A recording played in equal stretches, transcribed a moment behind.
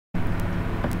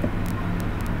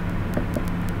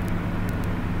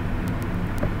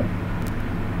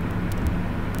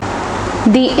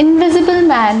The Invisible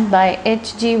Man by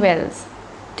H.G. Wells.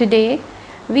 Today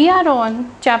we are on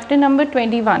chapter number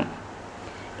 21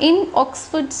 in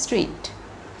Oxford Street.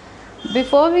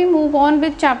 Before we move on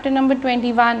with chapter number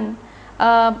 21,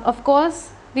 of course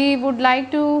we would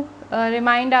like to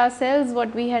remind ourselves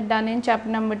what we had done in chapter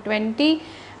number 20.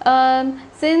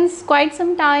 Since quite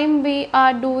some time we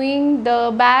are doing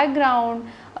the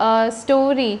background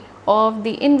story of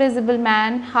the Invisible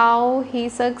Man, how he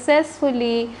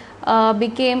successfully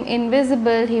became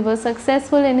invisible. He was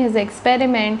successful in his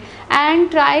experiment and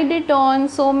tried it on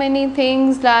so many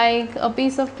things like a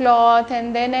piece of cloth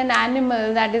and then an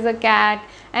animal, that is a cat,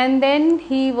 and then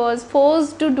he was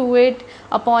forced to do it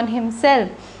upon himself.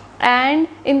 And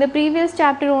in the previous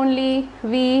chapter only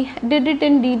we did it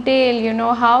in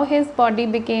detail, how his body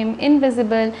became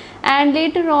invisible, and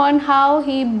later on how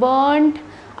he burnt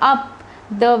up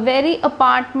the very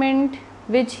apartment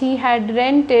which he had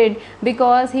rented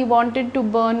because he wanted to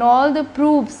burn all the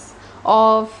proofs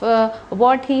of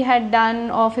what he had done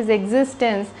of his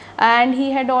existence. And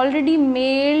he had already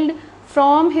mailed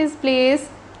from his place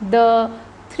the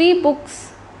 3 books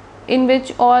in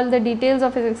which all the details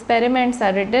of his experiments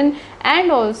are written,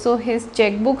 and also his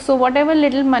checkbook. So whatever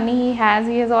little money he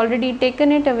has already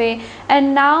taken it away,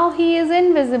 and now he is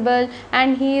invisible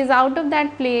and he is out of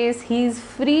that place. He is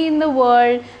free in the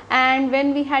world. And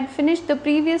when we had finished the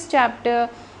previous chapter,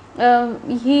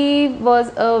 he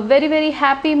was a very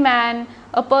happy man,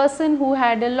 a person who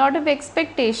had a lot of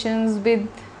expectations with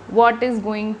what is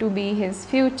going to be his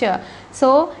future.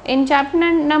 So in chapter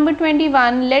number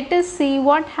 21, let us see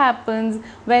what happens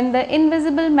when the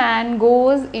invisible man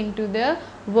goes into the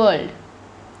world.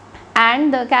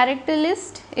 And the character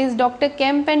list is Dr.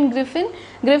 Kemp and Griffin.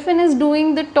 Griffin is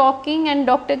doing the talking and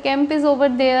Dr. Kemp is over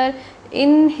there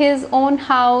in his own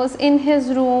house, in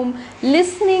his room,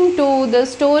 listening to the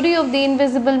story of the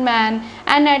invisible man,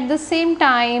 and at the same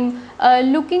time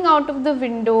looking out of the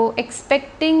window,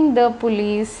 expecting the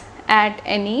police at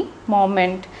any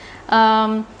moment.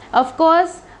 Of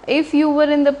course, if you were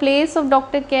in the place of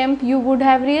Dr. Kemp, you would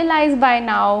have realized by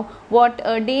now what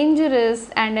a dangerous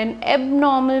and an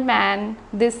abnormal man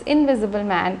this invisible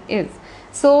man is.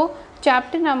 So,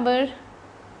 chapter number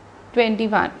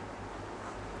 21.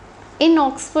 In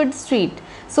Oxford Street.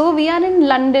 So we are in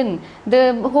London.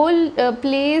 The whole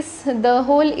place, the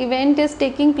whole event is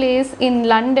taking place in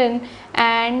London,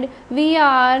 and we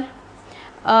are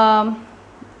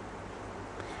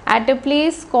at a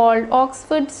place called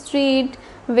Oxford Street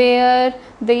where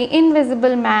the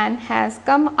invisible man has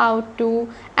come out to.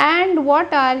 And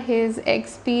what are his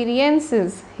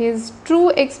experiences, his true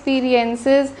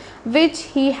experiences, which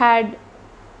he had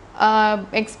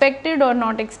expected or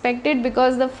not expected.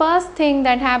 Because the first thing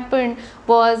that happened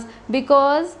was,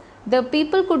 because the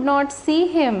people could not see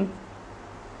him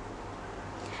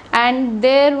and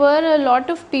there were a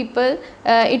lot of people,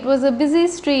 it was a busy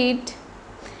street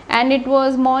and it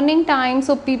was morning time,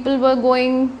 so people were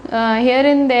going here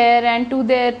and there and to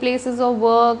their places of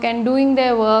work and doing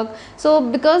their work. So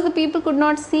because the people could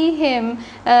not see him,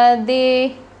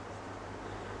 they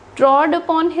trod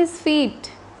upon his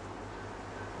feet.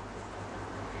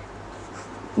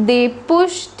 They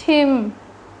pushed him,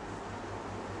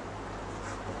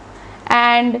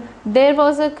 and there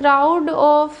was a crowd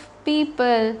of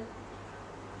people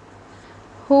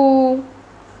who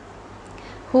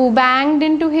banged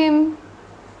into him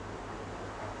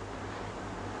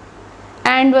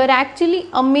and were actually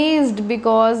amazed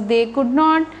because they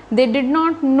did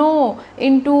not know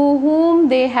into whom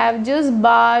they have just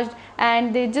barged,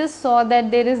 and they just saw that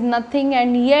there is nothing,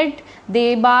 and yet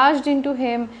they barged into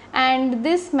him. And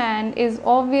this man is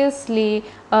obviously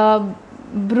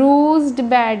bruised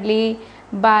badly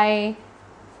by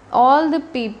all the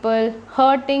people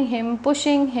hurting him,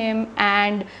 pushing him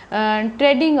and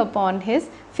treading upon his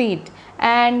feet.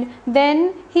 And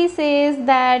then he says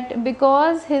that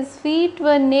because his feet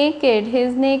were naked,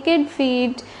 his naked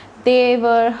feet, they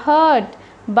were hurt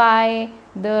by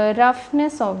the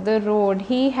roughness of the road.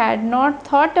 He had not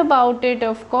thought about it,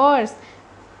 of course,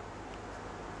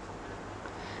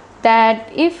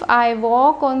 that if I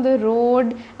walk on the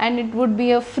road and it would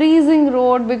be a freezing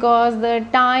road because the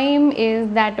time is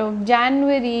that of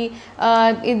January,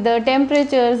 the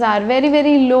temperatures are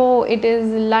very low, it is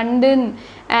London,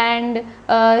 and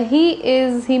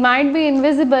he might be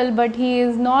invisible, but he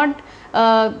is not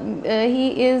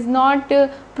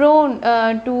prone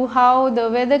to how the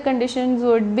weather conditions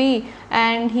would be,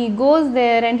 and he goes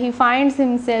there and he finds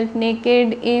himself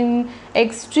naked in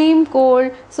extreme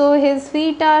cold. So his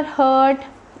feet are hurt,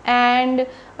 and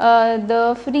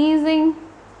the freezing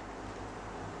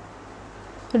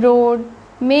road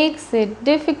makes it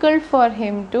difficult for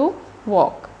him to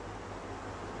walk.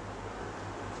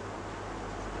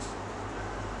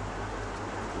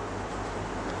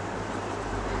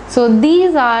 So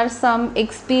these are some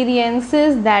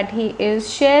experiences that he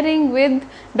is sharing with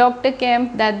Dr.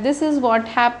 Kemp, that this is what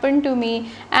happened to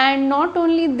me. And not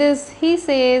only this, he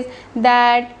says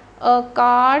that a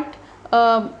cart,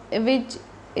 which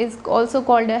is also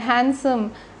called a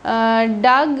hansom,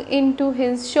 dug into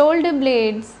his shoulder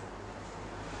blades,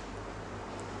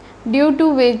 due to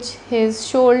which his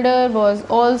shoulder was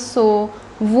also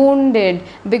wounded,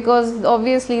 because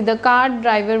obviously the cart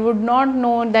driver would not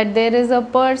know that there is a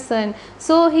person,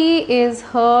 so he is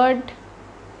hurt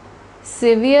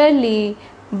severely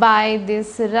by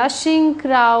this rushing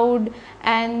crowd.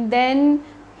 And then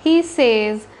he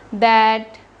says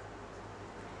that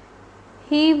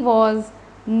he was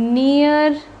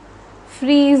near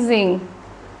freezing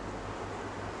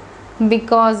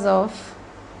because of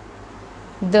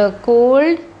the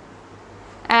cold,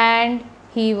 and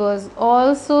he was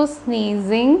also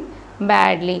sneezing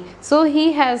badly. So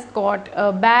he has got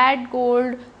a bad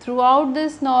cold. Throughout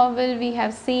this novel, we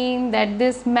have seen that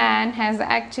this man has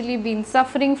actually been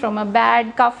suffering from a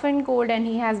bad cough and cold, and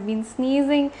he has been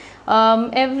sneezing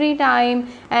every time.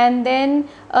 And then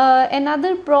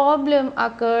another problem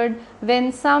occurred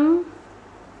when some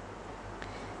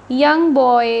young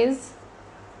boys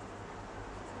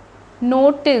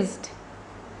noticed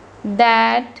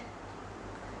that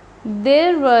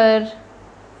there were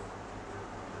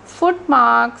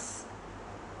footmarks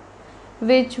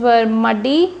which were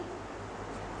muddy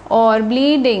or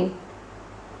bleeding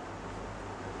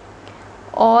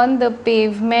on the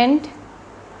pavement,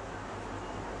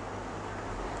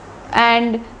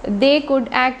 and they could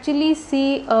actually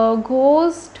see a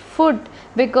ghost foot,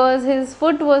 because his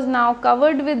foot was now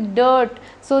covered with dirt.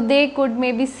 So they could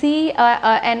maybe see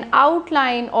an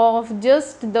outline of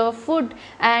just the foot,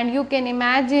 and you can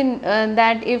imagine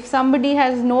that if somebody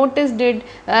has noticed it,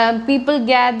 people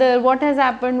gather, what has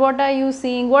happened, what are you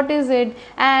seeing, what is it?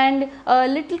 And a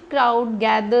little crowd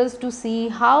gathers to see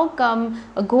how come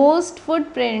ghost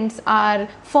footprints are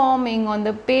forming on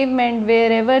the pavement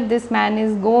wherever this man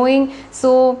is going.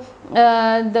 So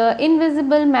the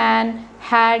invisible man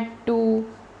had to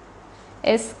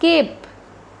escape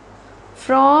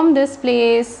from this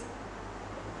place,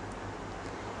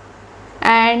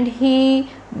 and he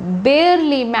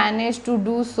barely managed to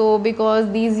do so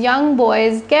because these young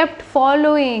boys kept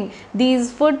following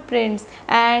these footprints.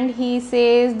 And he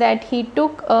says that he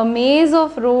took a maze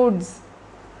of roads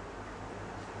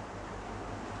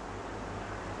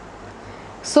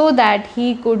so that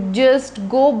he could just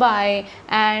go by,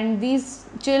 and these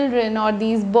children or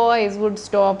these boys would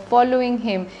stop following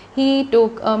him. He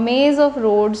took a maze of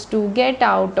roads to get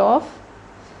out of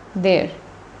there.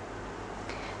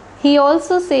 He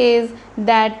also says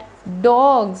that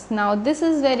dogs, now this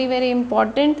is very, very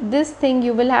important, this thing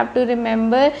you will have to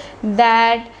remember,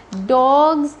 that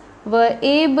dogs were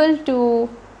able to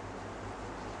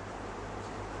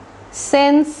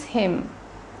sense him,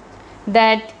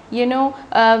 that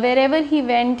wherever he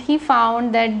went, he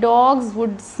found that dogs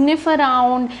would sniff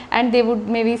around and they would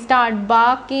maybe start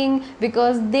barking,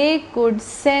 because they could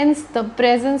sense the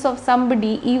presence of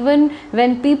somebody even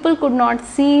when people could not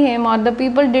see him, or the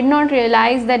people did not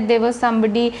realize that there was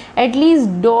somebody. At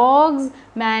least dogs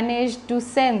managed to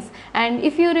sense. And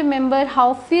if you remember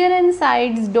how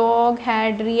Fearenside's dog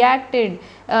had reacted,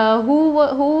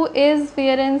 who is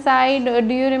Fearenside?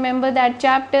 Do you remember that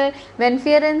chapter when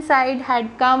Fearenside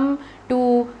had come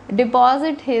to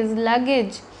deposit his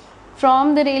luggage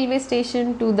from the railway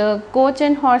station to the Coach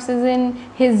and Horses Inn?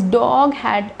 His dog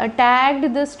had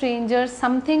attacked the stranger,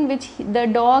 something which the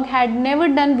dog had never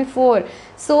done before.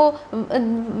 So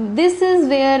this is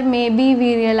where maybe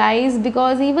we realize,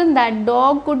 because even that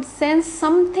dog could sense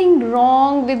something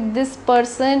wrong with this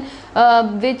person,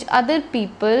 which other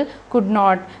people could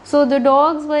not. So the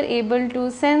dogs were able to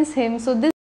sense him. So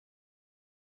this